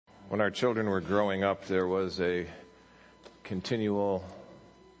When our children were growing up, there was a continual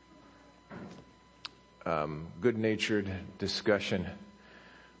good-natured discussion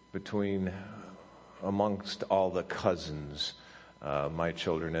amongst all the cousins, my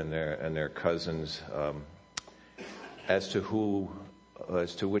children and their cousins, as to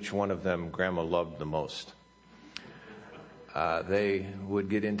which one of them Grandma loved the most. They would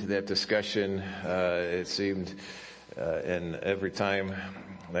get into that discussion, it seemed, and every time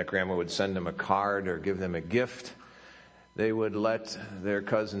that Grandma would send them a card or give them a gift, they would let their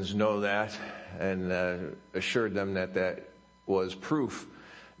cousins know that and assured them that that was proof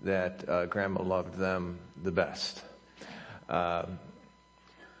that Grandma loved them the best. My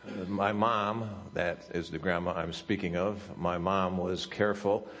mom, that is the grandma I'm speaking of, my mom was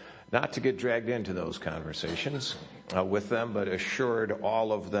careful not to get dragged into those conversations with them, but assured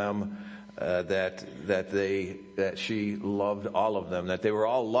all of them that she loved all of them, that they were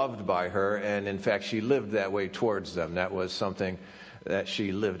all loved by her, and in fact she lived that way towards them. That was something that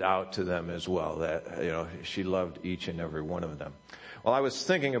she lived out to them as well, that she loved each and every one of them. Well, I was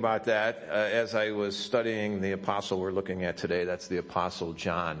thinking about that as I was studying the apostle we're looking at today. That's the Apostle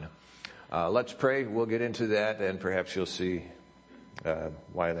John. Let's pray. We'll get into that, and perhaps you'll see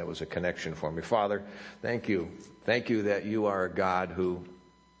why that was a connection for me. Father, thank you. Thank you that you are a God who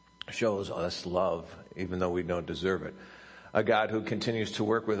shows us love, even though we don't deserve it. A God who continues to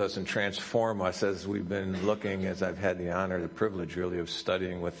work with us and transform us as we've been looking, as I've had the honor, the privilege really of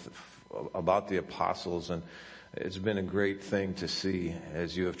studying about the apostles, and it's been a great thing to see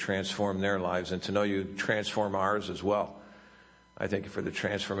as you have transformed their lives and to know you transform ours as well. I thank you for the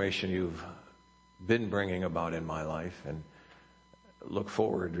transformation you've been bringing about in my life, and look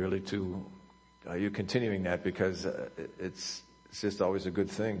forward really to you continuing that, because it's just always a good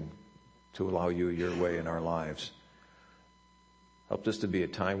thing to allow you your way in our lives. Help this to be a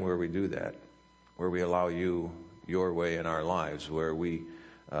time where we do that, where we allow you your way in our lives, where we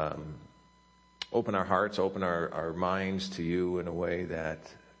open our hearts, open our minds to you in a way that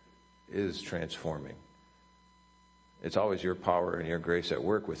is transforming. It's always your power and your grace at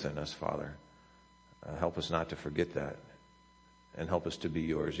work within us, Father. Help us not to forget that, and help us to be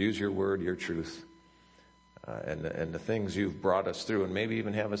yours. Use your word, your truth, and the things you've brought us through, and maybe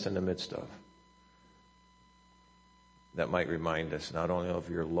even have us in the midst of, that might remind us not only of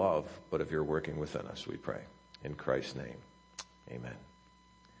your love, but of your working within us, we pray. In Christ's name, amen.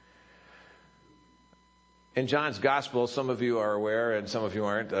 In John's gospel, some of you are aware and some of you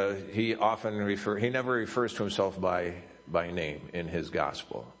aren't, he never refers to himself by name in his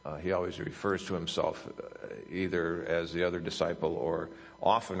gospel. He always refers to himself either as the other disciple, or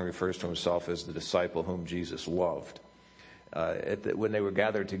often refers to himself as the disciple whom Jesus loved. When they were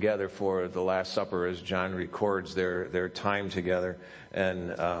gathered together for the Last Supper, as John records their time together,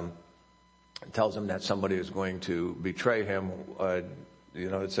 and tells them that somebody is going to betray him,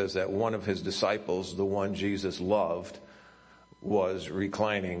 it says that one of his disciples, the one Jesus loved, was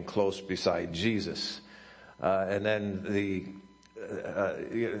reclining close beside Jesus. And then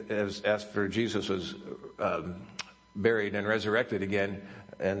after Jesus was buried and resurrected again,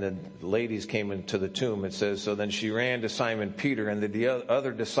 and the ladies came into the tomb, it says, so then she ran to Simon Peter and the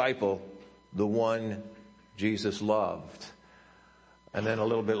other disciple, the one Jesus loved. And then a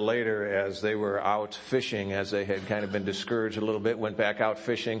little bit later, as they were out fishing, as they had kind of been discouraged a little bit, went back out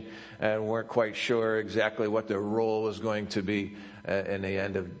fishing and weren't quite sure exactly what their role was going to be in the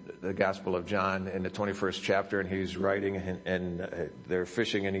end of the Gospel of John in the 21st chapter. And he's writing and they're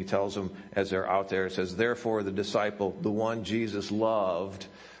fishing, and he tells them as they're out there, it says, therefore the disciple, the one Jesus loved,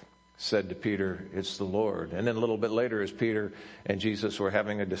 said to Peter, it's the Lord. And then a little bit later, as Peter and Jesus were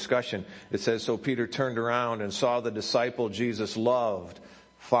having a discussion, it says, so Peter turned around and saw the disciple Jesus loved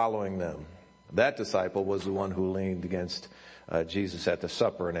following them. That disciple was the one who leaned against Jesus at the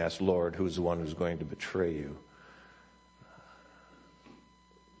supper and asked, Lord, who's the one who's going to betray you?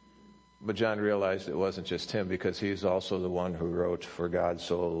 But John realized it wasn't just him, because he's also the one who wrote, for God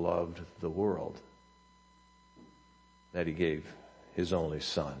so loved the world that he gave his only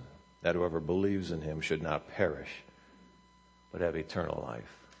son, that whoever believes in him should not perish, but have eternal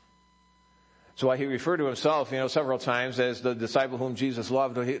life. So while he referred to himself, several times as the disciple whom Jesus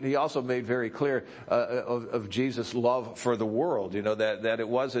loved, he also made very clear of Jesus' love for the world, that it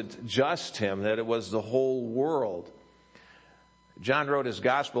wasn't just him, that it was the whole world. John wrote his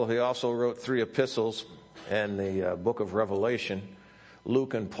gospel. He also wrote 3 epistles and the book of Revelation.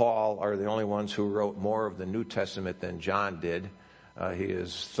 Luke and Paul are the only ones who wrote more of the New Testament than John did. He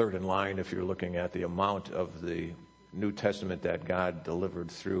is third in line if you're looking at the amount of the New Testament that God delivered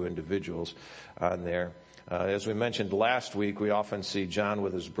through individuals on there. As we mentioned last week, we often see John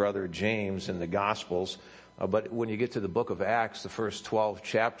with his brother James in the Gospels. But when you get to the book of Acts, the first 12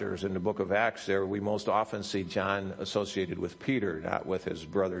 chapters in the book of Acts there, we most often see John associated with Peter, not with his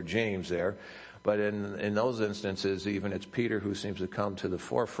brother James there. But in those instances, even it's Peter who seems to come to the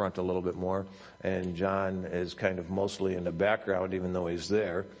forefront a little bit more, and John is kind of mostly in the background, even though he's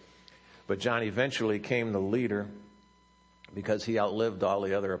there. But John eventually came the leader because he outlived all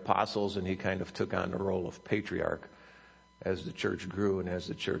the other apostles, and he kind of took on the role of patriarch as the church grew and as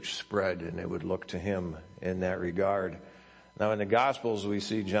the church spread, and they would look to him in that regard. Now in the Gospels, we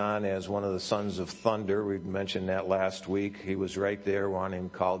see John as one of the sons of thunder. We mentioned that last week. He was right there wanting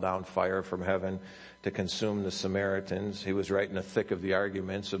to call down fire from heaven to consume the Samaritans. He was right in the thick of the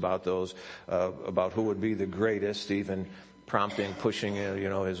arguments about those, about who would be the greatest, even pushing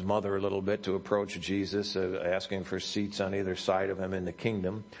his mother a little bit to approach Jesus, asking for seats on either side of him in the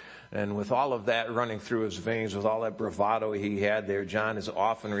kingdom. And with all of that running through his veins, with all that bravado he had there, John is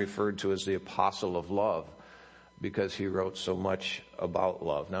often referred to as the apostle of love, because he wrote so much about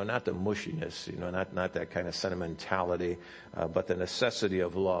love. Now, not the mushiness, not that kind of sentimentality, but the necessity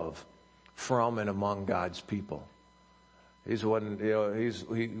of love from and among God's people. He's one,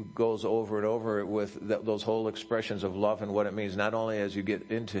 he goes over and over with those whole expressions of love and what it means, not only as you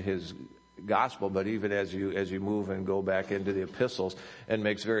get into his gospel, but even as you move and go back into the epistles, and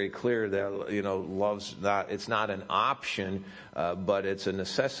makes very clear that, it's not an option, but it's a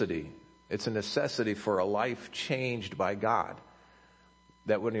necessity. It's a necessity for a life changed by God.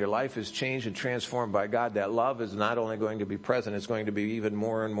 That when your life is changed and transformed by God, that love is not only going to be present, it's going to be even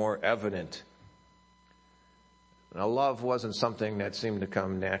more and more evident. Now, love wasn't something that seemed to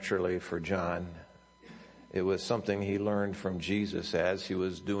come naturally for John. It was something he learned from Jesus as he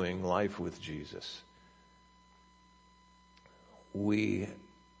was doing life with Jesus. We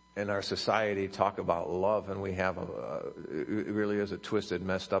in our society talk about love, and we have it really is a twisted,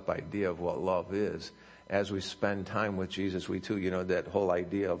 messed up idea of what love is. As we spend time with Jesus, we too, that whole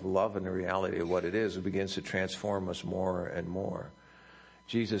idea of love and the reality of what it is, it begins to transform us more and more.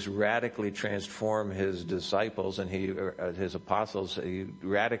 Jesus radically transformed his disciples and his apostles. He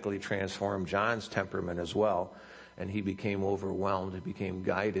radically transformed John's temperament as well, and he became overwhelmed. He became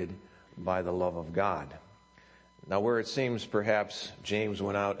guided by the love of God. Now, where it seems perhaps James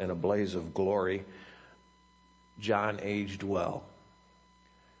went out in a blaze of glory, John aged well.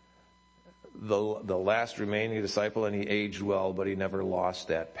 The last remaining disciple, and he aged well, but he never lost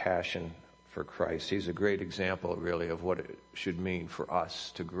that passion for Christ. He's a great example, really, of what it should mean for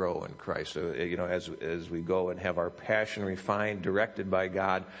us to grow in Christ. So, as we go and have our passion refined, directed by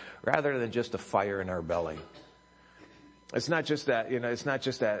God, rather than just a fire in our belly. It's not just that, it's not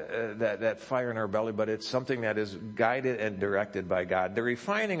just that fire in our belly, but it's something that is guided and directed by God. The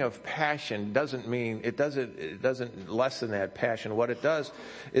refining of passion doesn't lessen that passion. What it does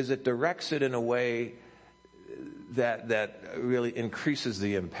is it directs it in a way that really increases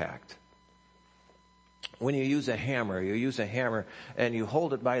the impact. When you use a hammer and you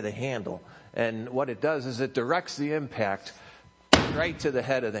hold it by the handle, and what it does is it directs the impact right to the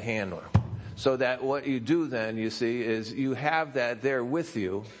head of the handler. So that what you do then, you see, is you have that there with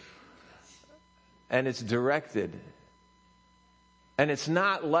you, and it's directed. And it's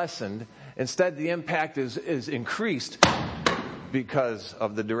not lessened. Instead, the impact is increased because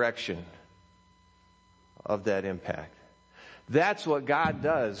of the direction of that impact. That's what God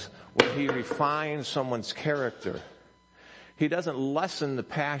does when he refines someone's character. He doesn't lessen the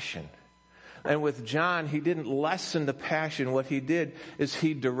passion. And with John, he didn't lessen the passion. What he did is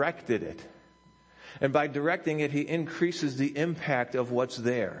he directed it. And by directing it, he increases the impact of what's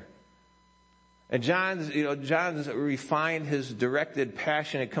there. And John's refined his directed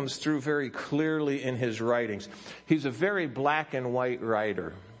passion. It comes through very clearly in his writings. He's a very black and white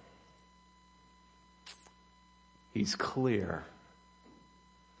writer. He's clear.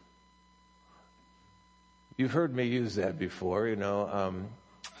 You've heard me use that before,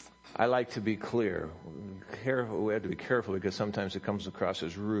 I like to be clear. We have to be careful because sometimes it comes across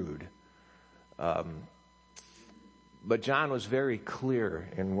as rude. But John was very clear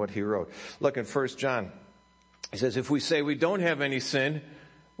in what he wrote. Look in 1 John. He says, if we say we don't have any sin,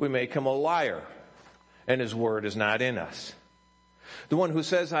 we make him a liar, and his word is not in us. The one who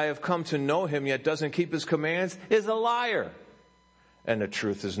says, I have come to know him, yet doesn't keep his commands, is a liar, and the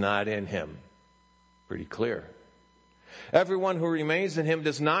truth is not in him. Pretty clear. Everyone who remains in him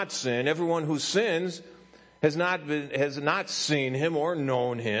does not sin. Everyone who sins has not seen him or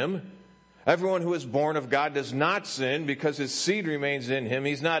known him. Everyone who is born of God does not sin because his seed remains in him.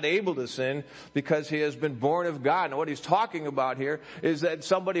 He's not able to sin because he has been born of God. And what he's talking about here is that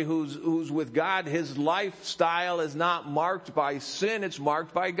somebody who's with God, his lifestyle is not marked by sin, it's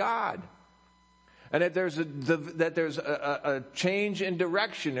marked by God. And that there's a change in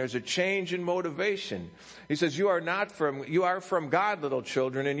direction. There's a change in motivation. He says, you are from God, little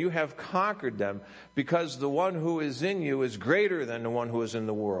children, and you have conquered them, because the one who is in you is greater than the one who is in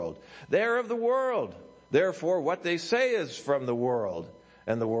the world. They are of the world. Therefore, what they say is from the world,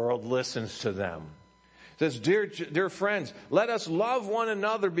 and the world listens to them. Says, dear friends, let us love one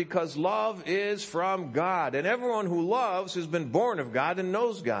another, because love is from God. And everyone who loves has been born of God and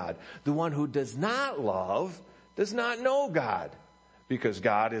knows God. The one who does not love does not know God, because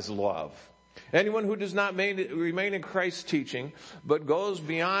God is love. Anyone who does not remain in Christ's teaching, but goes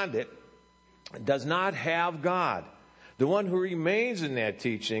beyond it, does not have God. The one who remains in that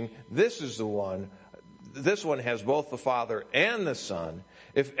teaching, this one has both the Father and the Son.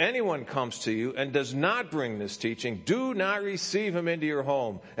 If anyone comes to you and does not bring this teaching, do not receive him into your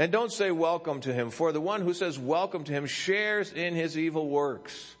home. And don't say welcome to him, for the one who says welcome to him shares in his evil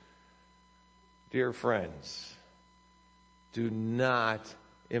works. Dear friends, do not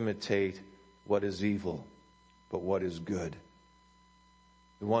imitate what is evil, but what is good.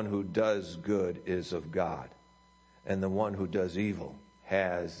 The one who does good is of God, and the one who does evil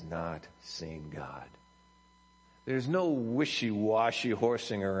has not seen God. There's no wishy-washy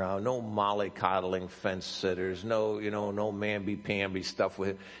horsing around, no mollycoddling fence sitters, no mamby-pamby stuff with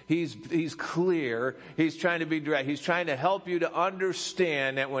him. He's clear. He's trying to be direct. He's trying to help you to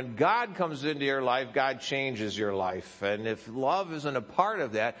understand that when God comes into your life, God changes your life. And if love isn't a part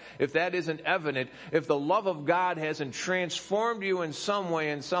of that, if that isn't evident, if the love of God hasn't transformed you in some way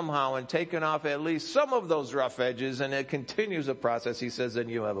and somehow and taken off at least some of those rough edges, and it continues the process, he says, then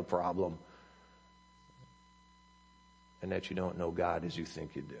you have a problem. And that you don't know God as you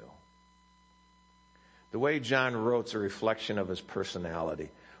think you do. The way John wrote's a reflection of his personality,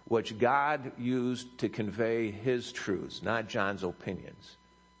 which God used to convey his truths, not John's opinions.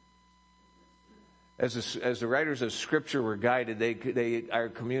 As the writers of Scripture were guided, they are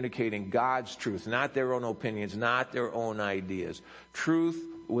communicating God's truth, not their own opinions, not their own ideas. Truth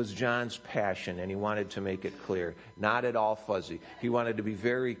was John's passion, and he wanted to make it clear, not at all fuzzy. He wanted to be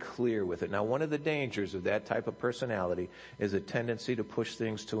very clear with it. Now, one of the dangers of that type of personality is a tendency to push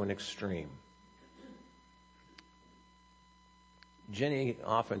things to an extreme. Jenny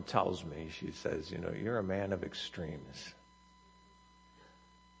often tells me, she says, you're a man of extremes.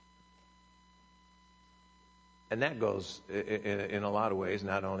 And that goes in a lot of ways,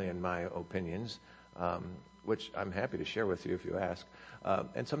 not only in my opinions, which I'm happy to share with you if you ask,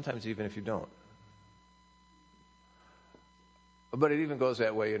 and sometimes even if you don't. But it even goes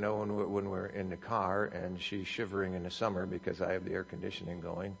that way, when we're in the car and she's shivering in the summer because I have the air conditioning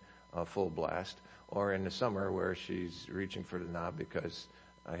going full blast, or in the summer where she's reaching for the knob because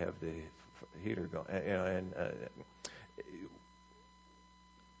I have the heater going.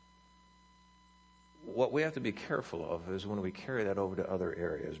 What we have to be careful of is when we carry that over to other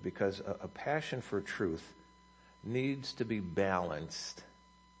areas, because a passion for truth needs to be balanced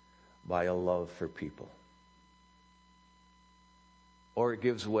by a love for people. Or it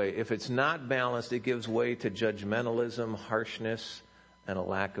gives way. If it's not balanced, it gives way to judgmentalism, harshness, and a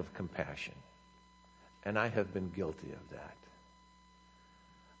lack of compassion. And I have been guilty of that.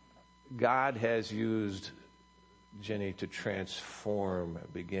 God has used Jenny to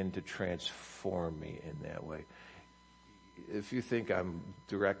begin to transform me in that way. If you think I'm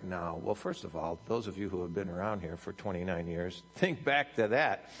direct now, well, first of all, those of you who have been around here for 29 years, think back to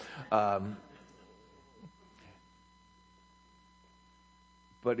that.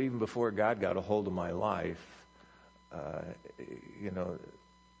 But even before God got a hold of my life,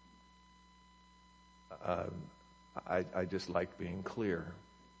 I just like being clear.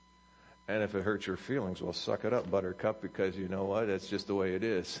 And if it hurts your feelings, well, suck it up, buttercup, because you know what? It's just the way it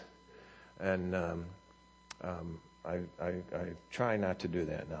is. And I try not to do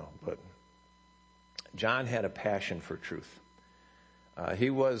that now. But John had a passion for truth.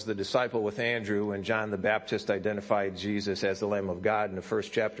 He was the disciple with Andrew when John the Baptist identified Jesus as the Lamb of God. In the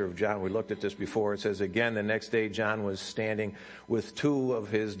first chapter of John, we looked at this before. It says, again, the next day John was standing with two of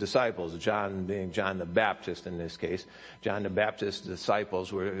his disciples, John being John the Baptist in this case. John the Baptist's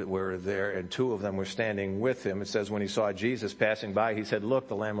disciples were there, and two of them were standing with him. It says, when he saw Jesus passing by, he said, look,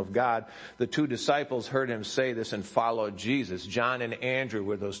 the Lamb of God. The two disciples heard him say this and followed Jesus. John and Andrew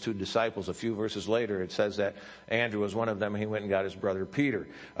were those two disciples. A few verses later, it says that Andrew was one of them. He went and got his brother brother Peter.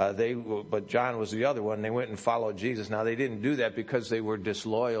 But John was the other one. They went and followed Jesus. Now, they didn't do that because they were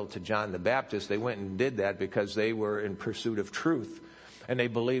disloyal to John the Baptist. They went and did that because they were in pursuit of truth. And they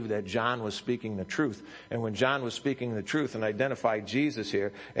believed that John was speaking the truth. And when John was speaking the truth and identified Jesus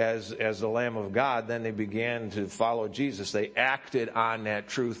here as the Lamb of God, then they began to follow Jesus. They acted on that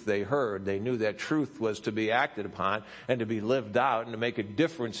truth they heard. They knew that truth was to be acted upon and to be lived out and to make a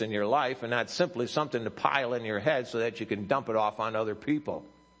difference in your life, and not simply something to pile in your head so that you can dump it off on other people.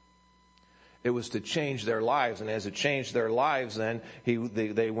 It was to change their lives, and as it changed their lives, then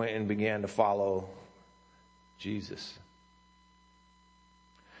they went and began to follow Jesus.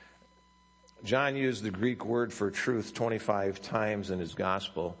 John used the Greek word for truth 25 times in his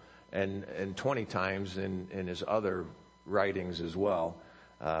gospel and 20 times in his other writings as well.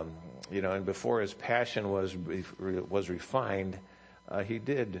 And before his passion was refined, he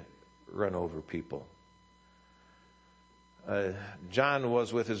did run over people. John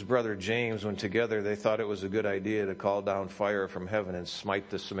was with his brother James when together they thought it was a good idea to call down fire from heaven and smite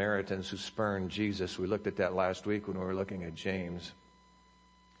the Samaritans who spurned Jesus. We looked at that last week when we were looking at James.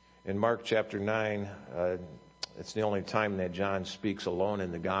 In Mark chapter 9, it's the only time that John speaks alone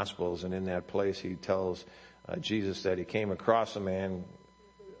in the Gospels, and in that place he tells Jesus that he came across a man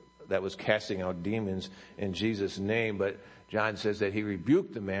that was casting out demons in Jesus' name, but John says that he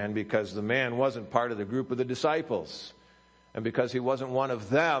rebuked the man because the man wasn't part of the group of the disciples. And because he wasn't one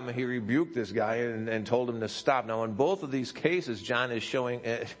of them, he rebuked this guy and told him to stop. Now, in both of these cases, John is showing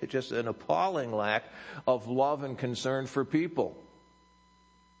just an appalling lack of love and concern for people.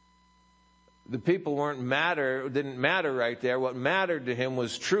 The people didn't matter right there. What mattered to him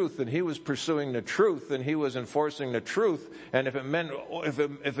was truth, and he was pursuing the truth, and he was enforcing the truth. And if it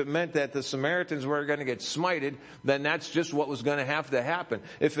meant that the Samaritans were going to get smited, then that's just what was going to have to happen.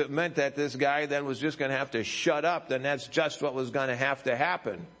 If it meant that this guy then was just going to have to shut up, then that's just what was going to have to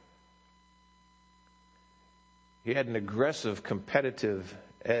happen. He had an aggressive, competitive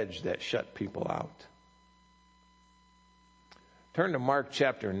edge that shut people out. Turn to Mark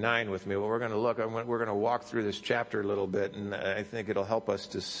chapter 9 with me. Well, we're going to walk through this chapter a little bit, and I think it'll help us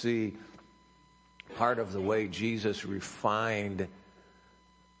to see part of the way Jesus refined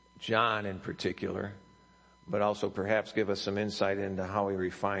John in particular, but also perhaps give us some insight into how he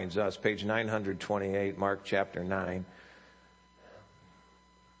refines us. Page 928, Mark chapter 9.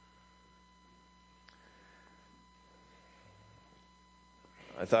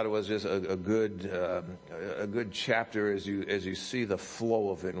 I thought it was just a good chapter as you see the flow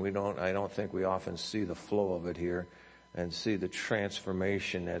of it, and I don't think we often see the flow of it here and see the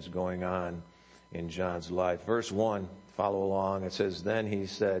transformation that's going on in John's life. Verse 1, follow along. It says, "Then he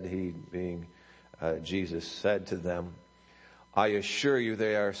said," he being Jesus, said to them, "I assure you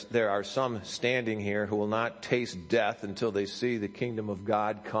there are some standing here who will not taste death until they see the kingdom of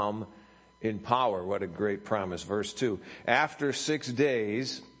God come in power." What a great promise. Verse 2. After 6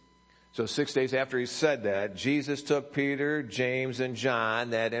 days, so 6 days after he said that, Jesus took Peter, James, and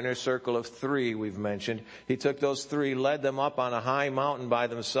John, that inner circle of 3 we've mentioned. He took those 3, led them up on a high mountain by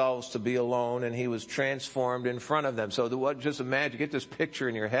themselves to be alone, and he was transformed in front of them. So just imagine, get this picture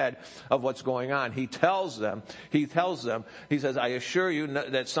in your head of what's going on. He tells them, he says, "I assure you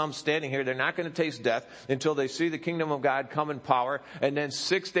that some standing here, they're not going to taste death until they see the kingdom of God come in power." And then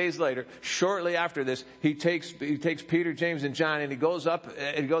 6 days later, shortly after this, he takes Peter, James, and John, and he goes up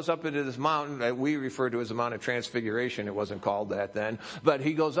into this mountain that we refer to as the Mount of Transfiguration. It wasn't called that then, but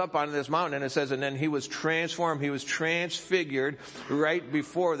he goes up onto this mountain, and it says, and then he was transformed, he was transfigured right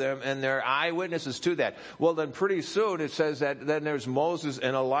before them, and they're eyewitnesses to that. Well, then pretty soon it says that then there's Moses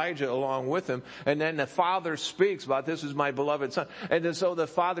and Elijah along with him, and then the Father speaks about, "This is my beloved Son." And then so the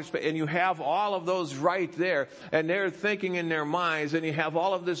Father speaks, and you have all of those right there, and they're thinking in their minds, and you have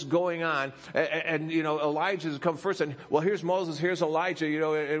all of this going on, and Elijah's come first, and well, here's Moses, here's Elijah,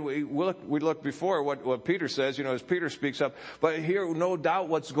 and we looked before what Peter says, as Peter speaks up. But here, no doubt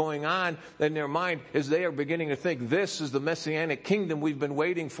what's going on in their mind is they are beginning to think, this is the Messianic kingdom we've been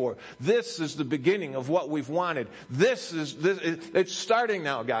waiting for. This is the beginning of what we've wanted. It's starting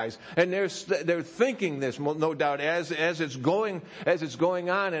now, guys. And they're thinking this, no doubt, as it's going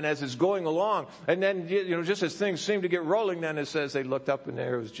on and as it's going along. And then, just as things seem to get rolling, then it says they looked up and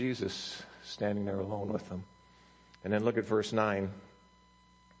there was Jesus standing there alone with them. And then look at verse 9.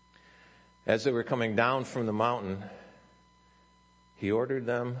 As they were coming down from the mountain, he ordered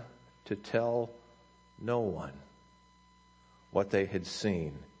them to tell no one what they had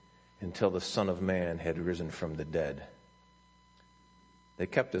seen until the Son of Man had risen from the dead. They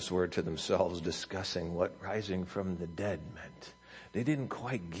kept this word to themselves, discussing what rising from the dead meant. They didn't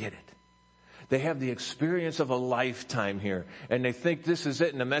quite get it. They have the experience of a lifetime here, and they think this is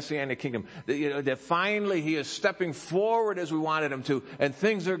it in the Messianic kingdom. That finally he is stepping forward as we wanted him to, and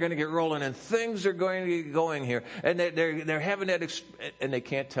things are going to get rolling, and things are going to get going here, and they're having that, and they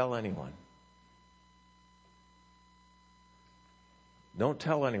can't tell anyone. Don't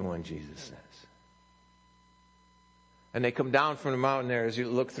tell anyone, Jesus says. And they come down from the mountain there. As you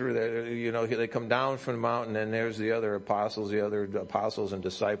look through there, they come down from the mountain, and there's the other apostles and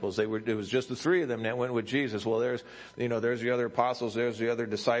disciples. It was just the three of them that went with Jesus. Well, there's the other apostles, there's the other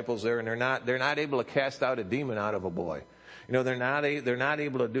disciples there, and they're not able to cast out a demon out of a boy. They're not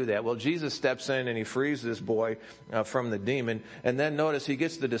able to do that. Well, Jesus steps in and he frees this boy from the demon. And then notice he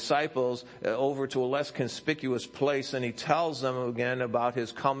gets the disciples over to a less conspicuous place, and he tells them again about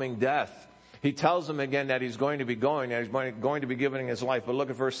his coming death. He tells them again that he's going to be going, that he's going to be giving his life. But look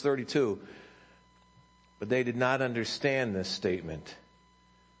at verse 32. But they did not understand this statement,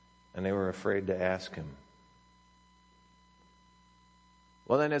 and they were afraid to ask him.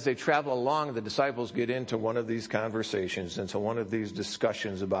 Well, then as they travel along, the disciples get into one of these conversations, into one of these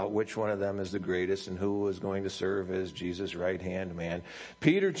discussions about which one of them is the greatest and who is going to serve as Jesus' right-hand man.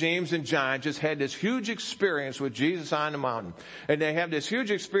 Peter, James, and John just had this huge experience with Jesus on the mountain. And they have this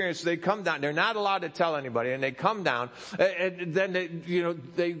huge experience. They come down. They're not allowed to tell anybody. And they come down. And then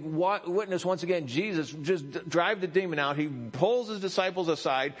they witness once again Jesus just drive the demon out. He pulls his disciples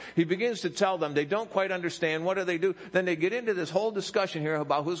aside. He begins to tell them. They don't quite understand. What do? Then they get into this whole discussion here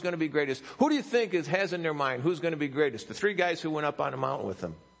about who's going to be greatest. Who do you think has in their mind who's going to be greatest? The three guys who went up on the mountain with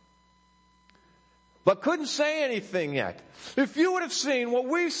them. But couldn't say anything yet. If you would have seen what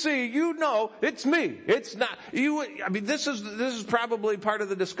we see, you know it's me. It's not you. I mean, this is probably part of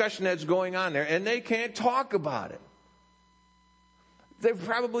the discussion that's going on there, and they can't talk about it. They're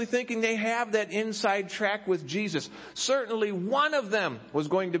probably thinking they have that inside track with Jesus. Certainly one of them was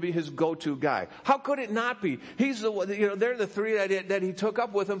going to be his go-to guy. How could it not be? He's the one, they're the three that he took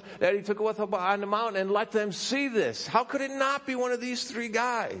up with him, that he took with him on the mountain and let them see this. How could it not be one of these three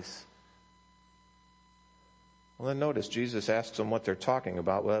guys? Well, then notice Jesus asks them what they're talking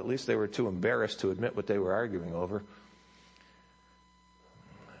about. Well, at least they were too embarrassed to admit what they were arguing over.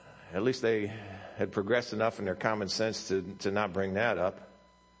 At least they had progressed enough in their common sense to not bring that up.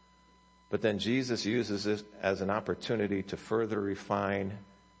 But then Jesus uses this as an opportunity to further refine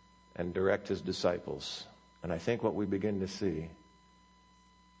and direct his disciples. And I think what we begin to see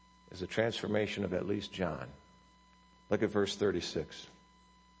is a transformation of at least John. Look at verse 36.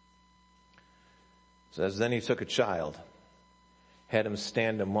 It says, then he took a child, had him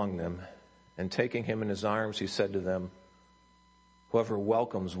stand among them, and taking him in his arms, he said to them, whoever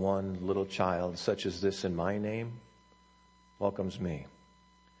welcomes one little child such as this in my name welcomes me.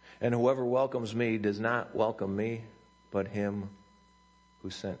 And whoever welcomes me does not welcome me, but him who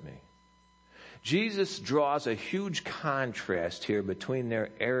sent me. Jesus draws a huge contrast here between their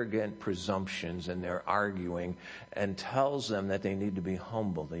arrogant presumptions and their arguing, and tells them that they need to be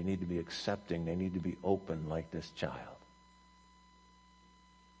humble, they need to be accepting, they need to be open like this child.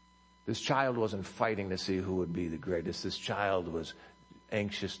 This child wasn't fighting to see who would be the greatest. This child was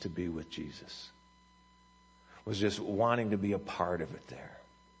anxious to be with Jesus. Was just wanting to be a part of it there.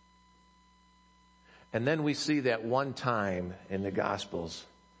 And then we see that one time in the Gospels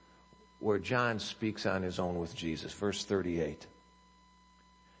where John speaks on his own with Jesus. Verse 38.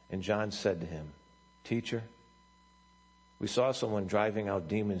 And John said to him, Teacher, we saw someone driving out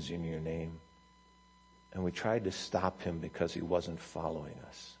demons in your name, and we tried to stop him because he wasn't following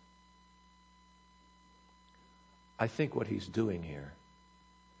us. I think what he's doing here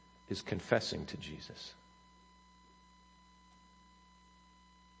is confessing to Jesus.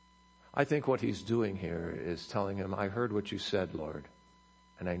 I think what he's doing here is telling him, I heard what you said, Lord,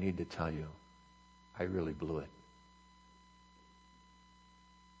 and I need to tell you, I really blew it.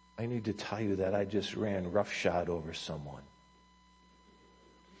 I need to tell you that I just ran roughshod over someone.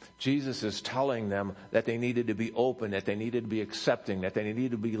 Jesus is telling them that they needed to be open, that they needed to be accepting, that they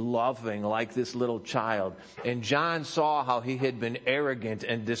needed to be loving like this little child. And John saw how he had been arrogant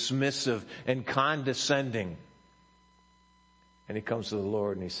and dismissive and condescending. And he comes to the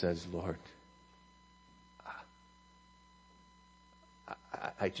Lord and he says, Lord,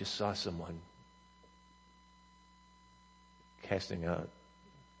 I just saw someone casting out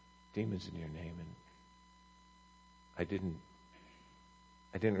demons in your name, and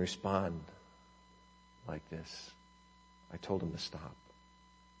I didn't respond like this. I told him to stop.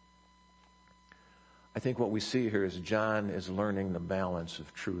 I think what we see here is John is learning the balance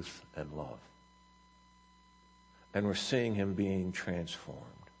of truth and love. And we're seeing him being transformed.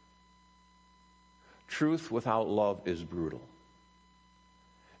 Truth without love is brutal.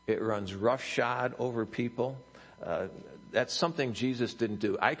 It runs roughshod over people. That's something Jesus didn't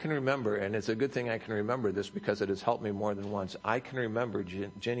do. I can remember, and it's a good thing I can remember this because it has helped me more than once. I can remember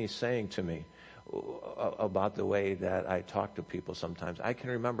Jenny saying to me about the way that I talk to people sometimes. I can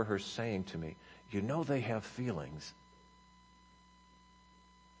remember her saying to me, you know they have feelings.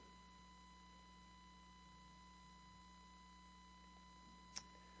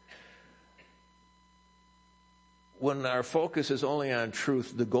 When our focus is only on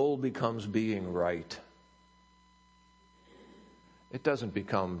truth, the goal becomes being right. It doesn't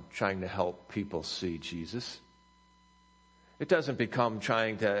become trying to help people see Jesus. It doesn't become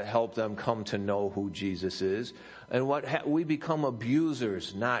trying to help them come to know who Jesus is. And we become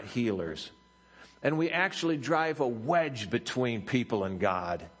abusers, not healers. And we actually drive a wedge between people and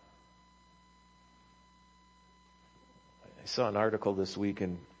God. I saw an article this week,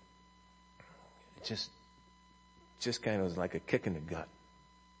 and it just kind of was like a kick in the gut.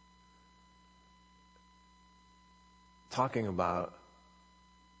 Talking about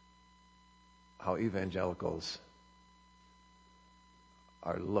how evangelicals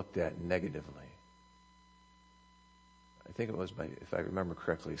are looked at negatively. I think it was, if I remember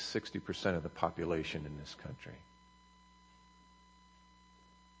correctly, 60% of the population in this country.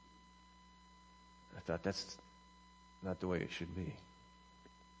 I thought that's not the way it should be.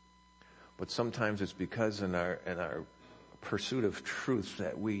 But sometimes it's because in our pursuit of truth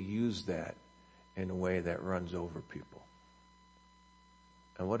that we use that in a way that runs over people.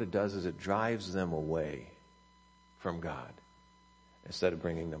 And what it does is it drives them away from God instead of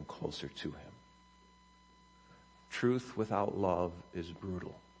bringing them closer to Him. Truth without love is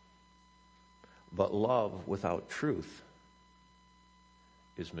brutal. But love without truth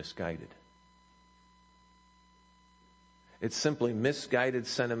is misguided. It's simply misguided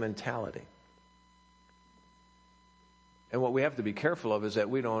sentimentality. And what we have to be careful of is that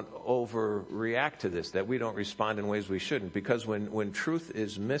we don't overreact to this, that we don't respond in ways we shouldn't. Because when truth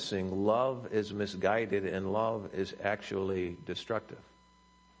is missing, love is misguided and love is actually destructive.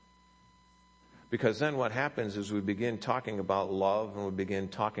 Because then what happens is we begin talking about love and we begin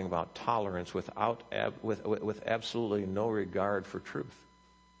talking about tolerance with absolutely no regard for truth.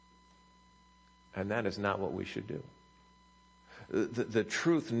 And that is not what we should do. The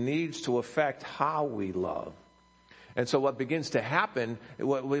truth needs to affect how we love. And so what begins to happen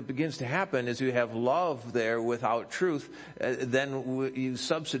is you have love there without truth. Then you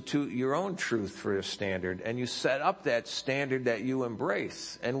substitute your own truth for a standard, and you set up that standard that you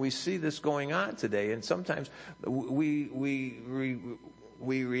embrace. And we see this going on today. And sometimes we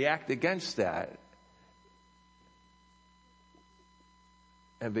react against that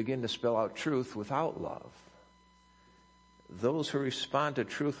and begin to spell out truth without love. Those who respond to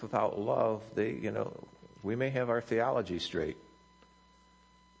truth without love, we may have our theology straight,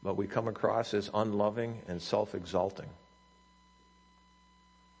 but we come across as unloving and self-exalting.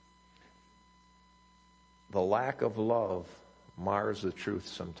 The lack of love mars the truth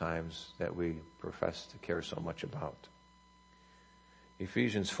sometimes that we profess to care so much about.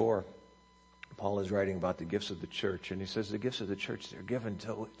 Ephesians 4, Paul is writing about the gifts of the church, and he says the gifts of the church, they're given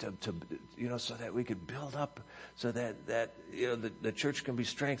to so that we could build up, so that the church can be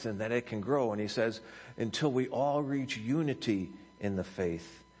strengthened, that it can grow. And he says, until we all reach unity in the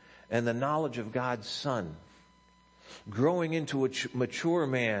faith and the knowledge of God's Son, growing into a mature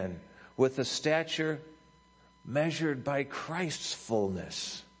man with a stature measured by Christ's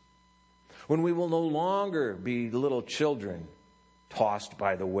fullness, when we will no longer be little children tossed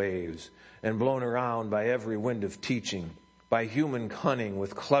by the waves and blown around by every wind of teaching, by human cunning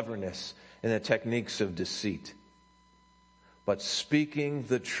with cleverness and the techniques of deceit, but speaking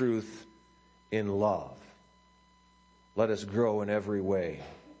the truth in love. Let us grow in every way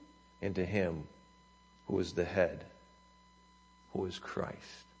into Him who is the head, who is Christ.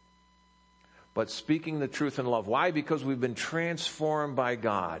 But speaking the truth in love. Why? Because we've been transformed by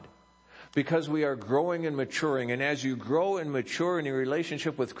God. Because we are growing and maturing. And as you grow and mature in your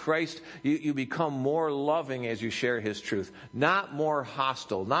relationship with Christ, you become more loving as you share His truth. Not more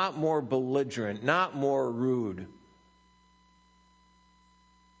hostile, not more belligerent, not more rude.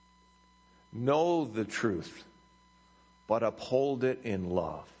 Know the truth, but uphold it in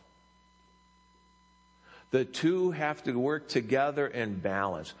love. The two have to work together in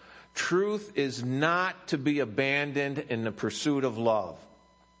balance. Truth is not to be abandoned in the pursuit of love.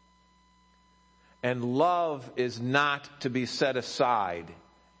 And love is not to be set aside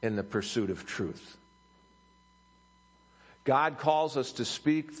in the pursuit of truth. God calls us to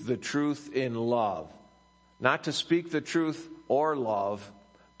speak the truth in love. Not to speak the truth or love,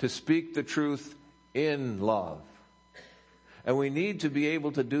 to speak the truth in love. And we need to be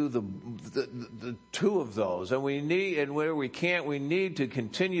able to do the two of those. And where we can't, we need to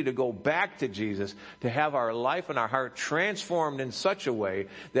continue to go back to Jesus, to have our life and our heart transformed in such a way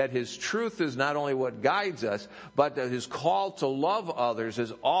that His truth is not only what guides us, but that His call to love others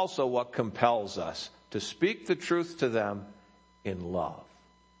is also what compels us to speak the truth to them in love.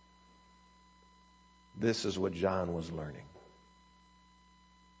 This is what John was learning.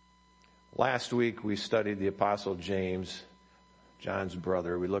 Last week we studied the Apostle James, John's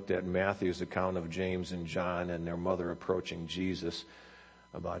brother. We looked at Matthew's account of James and John and their mother approaching Jesus,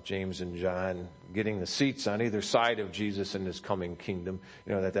 about James and John getting the seats on either side of Jesus in His coming kingdom,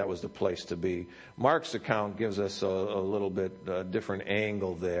 that was the place to be. Mark's account gives us a little bit different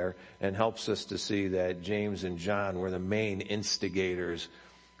angle there and helps us to see that James and John were the main instigators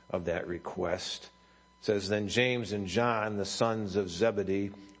of that request. It says, then James and John, the sons of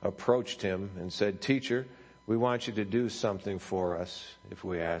Zebedee, approached Him and said, Teacher, we want you to do something for us if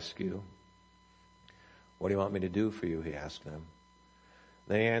we ask you. What do you want me to do for you? He asked them.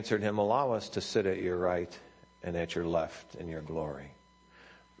 They answered Him, allow us to sit at your right and at your left in your glory.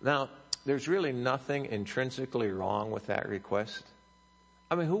 Now, there's really nothing intrinsically wrong with that request.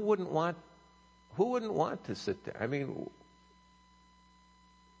 I mean, who wouldn't want to sit there? I mean,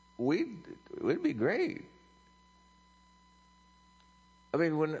 it'd be great. I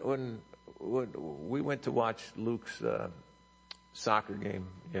mean, when we went to watch Luke's soccer game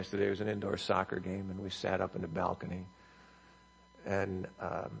yesterday, it was an indoor soccer game, and we sat up in the balcony, and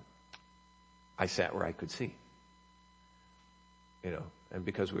I sat where I could see, and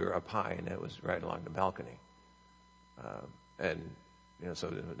because we were up high, and it was right along the balcony, so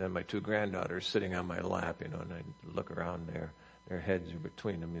then my two granddaughters sitting on my lap, and I look around there. Their heads are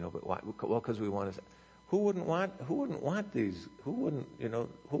between them, but why? Well, because we want to. Who wouldn't want these? Who wouldn't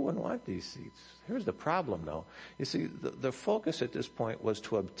want these seats? Here's the problem, though. You see, the focus at this point was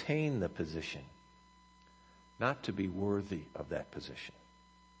to obtain the position, not to be worthy of that position.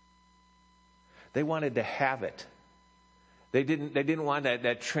 They wanted to have it. They didn't want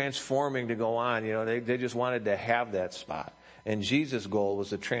that transforming to go on. They just wanted to have that spot. And Jesus' goal was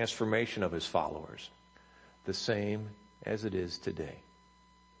the transformation of His followers, the same as it is today.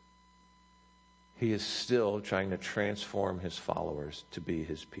 He is still trying to transform His followers to be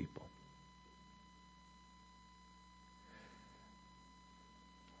His people.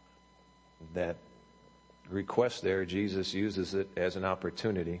 That request there, Jesus uses it as an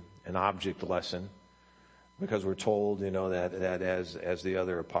opportunity, an object lesson, because we're told, that as the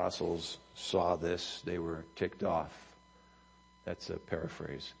other apostles saw this, they were ticked off. That's a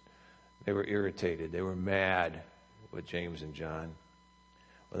paraphrase. They were irritated. They were mad with James and John.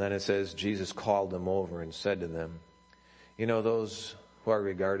 Well, then it says, Jesus called them over and said to them, those who are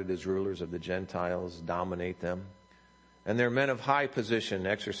regarded as rulers of the Gentiles dominate them, and their men of high position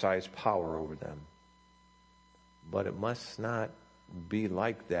exercise power over them. But it must not be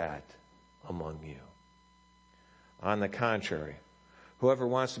like that among you. On the contrary, whoever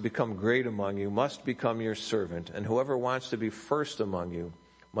wants to become great among you must become your servant, and whoever wants to be first among you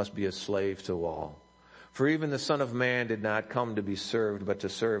must be a slave to all. For even the Son of Man did not come to be served, but to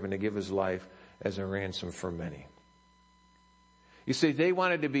serve and to give His life as a ransom for many. You see, they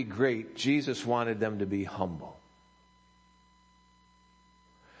wanted to be great. Jesus wanted them to be humble.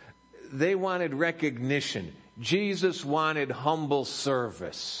 They wanted recognition. Jesus wanted humble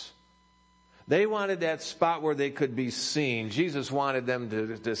service. They wanted that spot where they could be seen. Jesus wanted them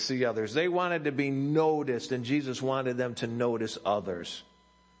to see others. They wanted to be noticed, and Jesus wanted them to notice others.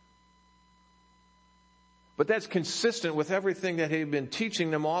 But that's consistent with everything that He had been teaching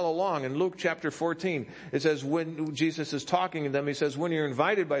them all along. In Luke chapter 14, it says when Jesus is talking to them, He says, when you're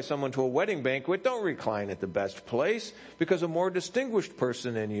invited by someone to a wedding banquet, don't recline at the best place, because a more distinguished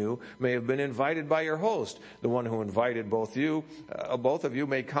person than you may have been invited by your host. The one who invited both of you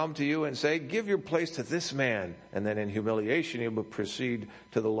may come to you and say, give your place to this man. And then in humiliation, you will proceed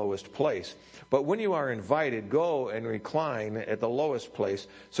to the lowest place. But when you are invited, go and recline at the lowest place,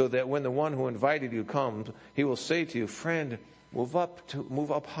 so that when the one who invited you comes, he will say to you, friend, move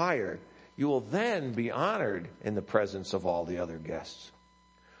up higher. You will then be honored in the presence of all the other guests.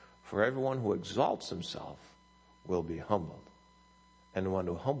 For everyone who exalts himself will be humbled, and the one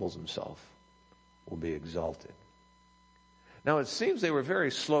who humbles himself will be exalted. Now, it seems they were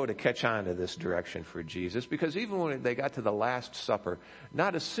very slow to catch on to this direction for Jesus, because even when they got to the Last Supper,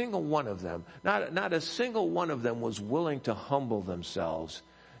 not a single one of them was willing to humble themselves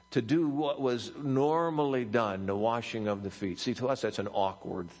to do what was normally done, the washing of the feet. See, to us, that's an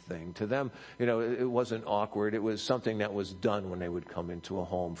awkward thing. To them, it wasn't awkward. It was something that was done when they would come into a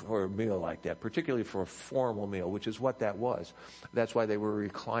home for a meal like that, particularly for a formal meal, which is what that was. That's why they were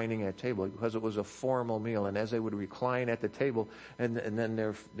reclining at table, because it was a formal meal. And as they would recline at the table, and then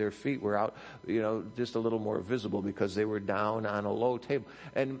their feet were out, just a little more visible because they were down on a low table.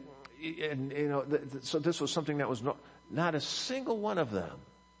 And so this was something that was not a single one of them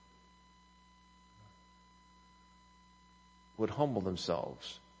would humble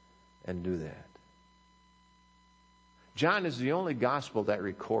themselves and do that. John is the only gospel that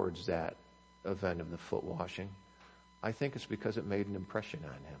records that event of the foot washing. I think it's because it made an impression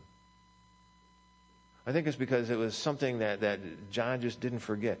on him. I think it's because it was something that John just didn't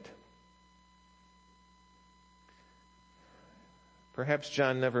forget. Perhaps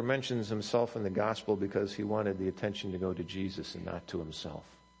John never mentions himself in the gospel because he wanted the attention to go to Jesus and not to himself.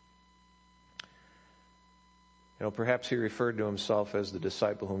 Perhaps he referred to himself as the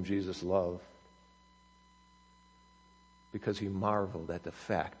disciple whom Jesus loved because he marveled at the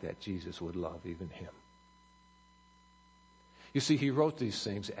fact that Jesus would love even him. You see, he wrote these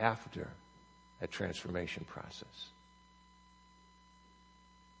things after that transformation process.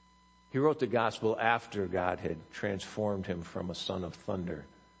 He wrote the gospel after God had transformed him from a son of thunder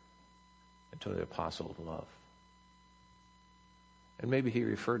into the apostle of love. And maybe he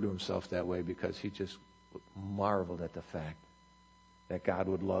referred to himself that way because he just marveled at the fact that God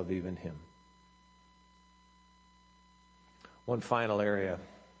would love even him. One final area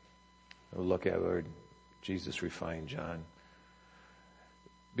we'll look at where Jesus refined John.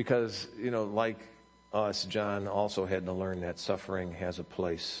 Because, like us, John also had to learn that suffering has a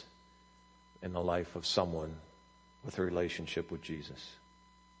place in the life of someone with a relationship with Jesus.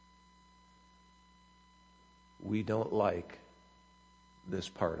 We don't like this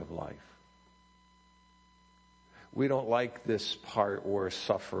part of life. We don't like this part where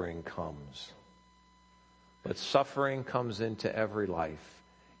suffering comes. But suffering comes into every life,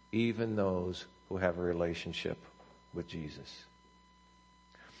 even those who have a relationship with Jesus.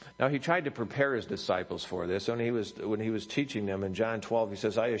 Now, he tried to prepare his disciples for this. When he was teaching them in John 12, he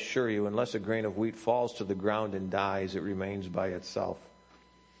says, I assure you, unless a grain of wheat falls to the ground and dies, it remains by itself.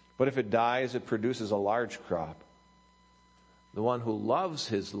 But if it dies, it produces a large crop. The one who loves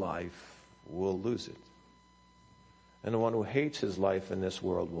his life will lose it. And the one who hates his life in this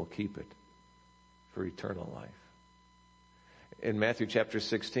world will keep it for eternal life. In Matthew chapter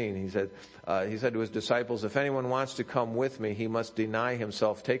 16, he said to his disciples, if anyone wants to come with me, he must deny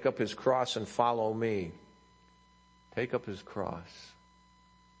himself, take up his cross and follow me. Take up his cross.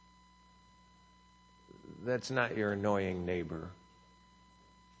 That's not your annoying neighbor.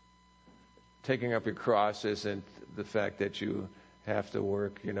 Taking up your cross isn't the fact that you have to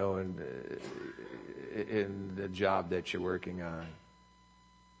work, in the job that you're working on.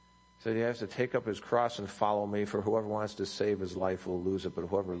 So he has to take up his cross and follow me, for whoever wants to save his life will lose it, but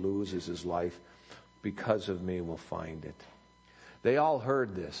whoever loses his life because of me will find it. They all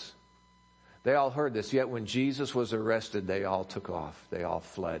heard this. Yet when Jesus was arrested, they all took off. They all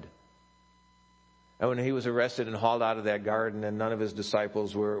fled. And when he was arrested and hauled out of that garden, and none of his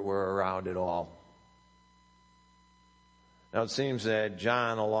disciples were around at all. Now it seems that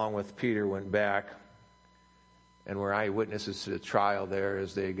John, along with Peter, went back and were eyewitnesses to the trial there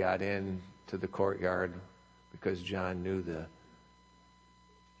as they got in to the courtyard, because John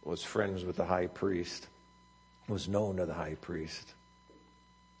was friends with the high priest, was known to the high priest.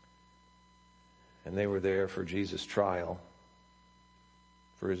 And they were there for Jesus' trial,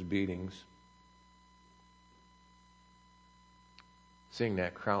 for his beatings. Seeing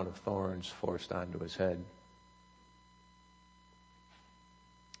that crown of thorns forced onto his head.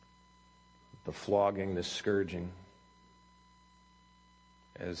 The flogging, the scourging,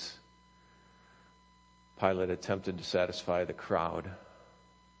 as Pilate attempted to satisfy the crowd,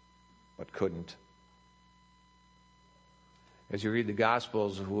 but couldn't. As you read the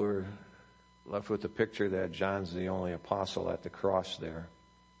Gospels, we're left with the picture that John's the only apostle at the cross there.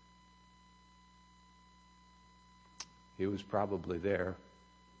 He was probably there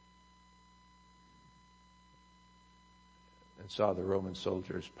and saw the Roman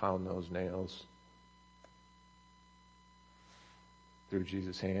soldiers pound those nails through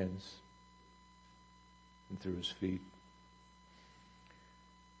Jesus' hands and through his feet.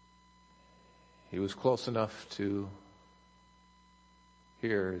 He was close enough to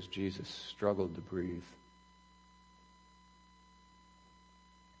hear as Jesus struggled to breathe.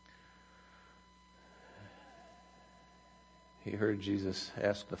 He heard Jesus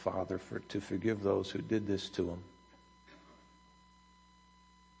ask the Father to forgive those who did this to him.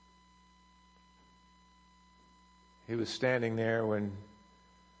 He was standing there when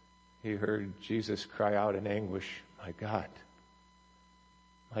he heard Jesus cry out in anguish, my God,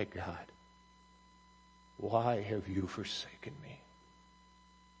 why have you forsaken me?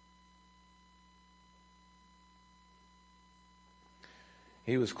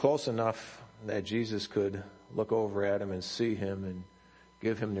 He was close enough that Jesus could look over at him and see him and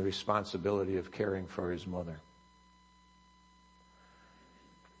give him the responsibility of caring for his mother.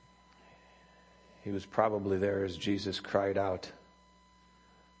 He was probably there as Jesus cried out,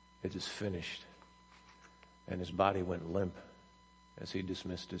 it is finished. And his body went limp as he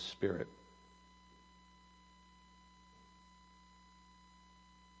dismissed his spirit.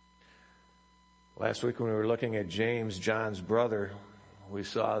 Last week when we were looking at James, John's brother, we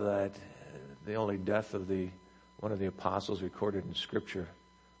saw that the only death of one of the apostles recorded in Scripture,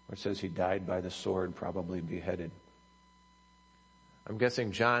 where it says he died by the sword, probably beheaded. I'm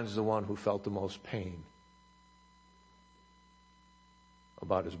guessing John's the one who felt the most pain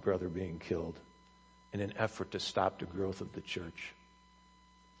about his brother being killed in an effort to stop the growth of the church.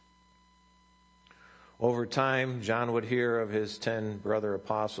 Over time, John would hear of his 10 brother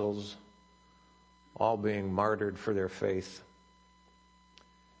apostles all being martyred for their faith,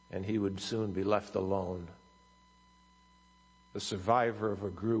 and he would soon be left alone, the survivor of a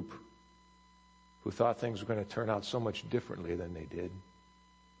group who thought things were going to turn out so much differently than they did.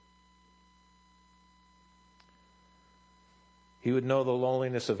 He would know the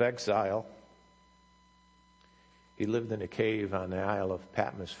loneliness of exile. He lived in a cave on the Isle of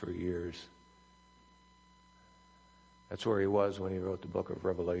Patmos for years. That's where he was when he wrote the book of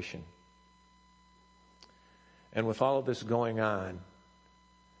Revelation. And with all of this going on,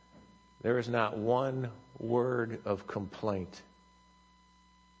 there is not one word of complaint.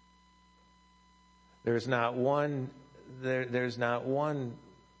 There's not one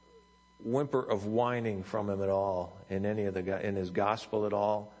whimper of whining from him at all in in his gospel at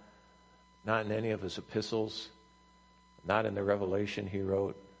all, not in any of his epistles, not in the Revelation he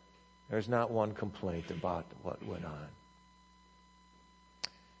wrote. There's not one complaint about what went on.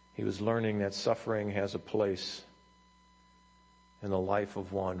 He was learning that suffering has a place in the life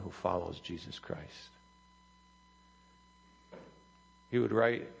of one who follows Jesus Christ. He would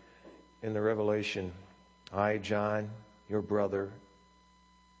write in the Revelation, I, John, your brother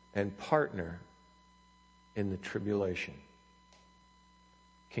and partner in the tribulation,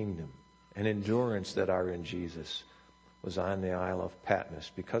 kingdom, and endurance that are in Jesus, was on the Isle of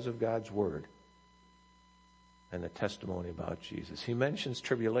Patmos because of God's word and the testimony about Jesus. He mentions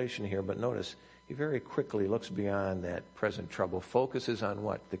tribulation here, but notice he very quickly looks beyond that present trouble, focuses on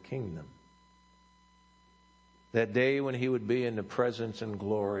what? The kingdom. That day when he would be in the presence and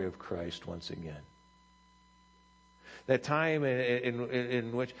glory of Christ once again. That time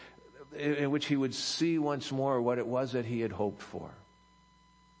in which he would see once more what it was that he had hoped for.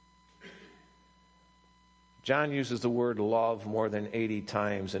 John uses the word love more than 80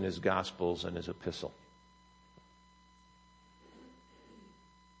 times in his Gospels and his epistle.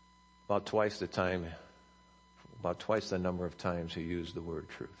 About twice the number of times he used the word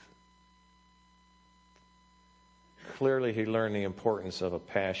truth. Clearly he learned the importance of a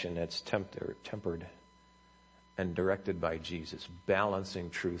passion that's tempered and directed by Jesus, balancing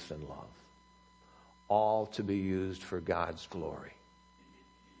truth and love, all to be used for God's glory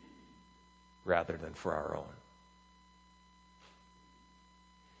rather than for our own.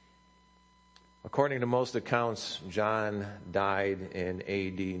 According to most accounts, John died in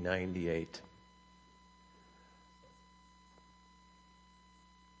AD 98.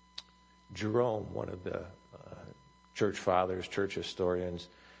 Jerome, one of the church fathers, church historians,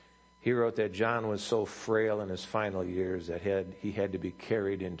 he wrote that John was so frail in his final years that he had to be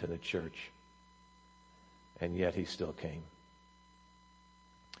carried into the church. And yet he still came.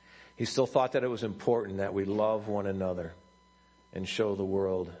 He still thought that it was important that we love one another and show the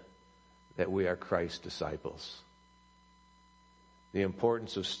world that we are Christ's disciples. The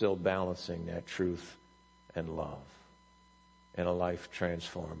importance of still balancing that truth and love in a life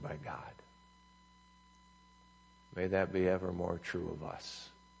transformed by God. May that be ever more true of us.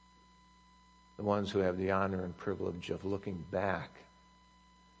 The ones who have the honor and privilege of looking back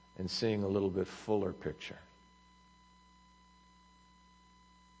and seeing a little bit fuller picture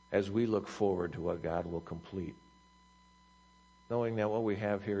as we look forward to what God will complete, knowing that what we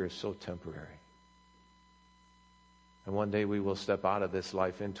have here is so temporary. And one day we will step out of this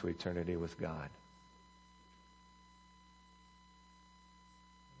life into eternity with God.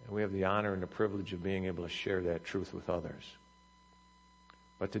 And we have the honor and the privilege of being able to share that truth with others,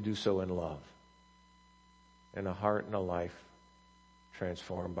 but to do so in love, in a heart and a life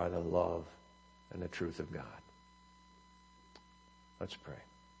transformed by the love and the truth of God. Let's pray.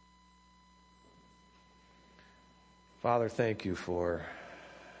 Father, thank you for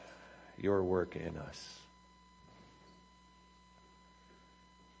your work in us.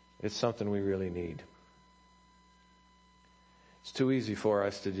 It's something we really need. It's too easy for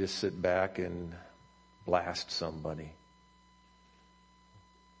us to just sit back and blast somebody.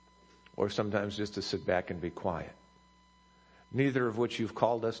 Or sometimes just to sit back and be quiet. Neither of which you've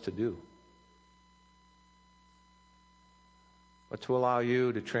called us to do. But to allow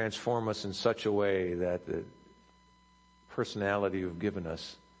you to transform us in such a way that the personality you've given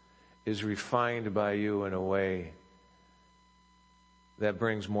us is refined by you in a way that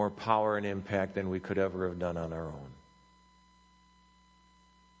brings more power and impact than we could ever have done on our own.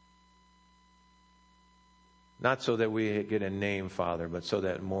 Not so that we get a name, Father, but so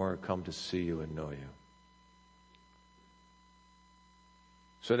that more come to see you and know you.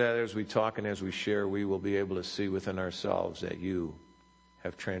 So that as we talk and as we share, we will be able to see within ourselves that you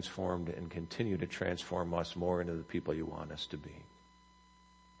have transformed and continue to transform us more into the people you want us to be.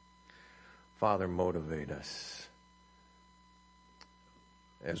 Father, motivate us.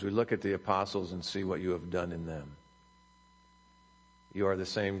 As we look at the apostles and see what you have done in them, you are the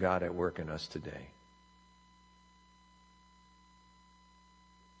same God at work in us today.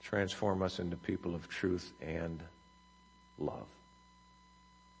 Transform us into people of truth and love.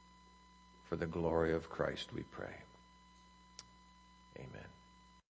 For the glory of Christ, we pray. Amen.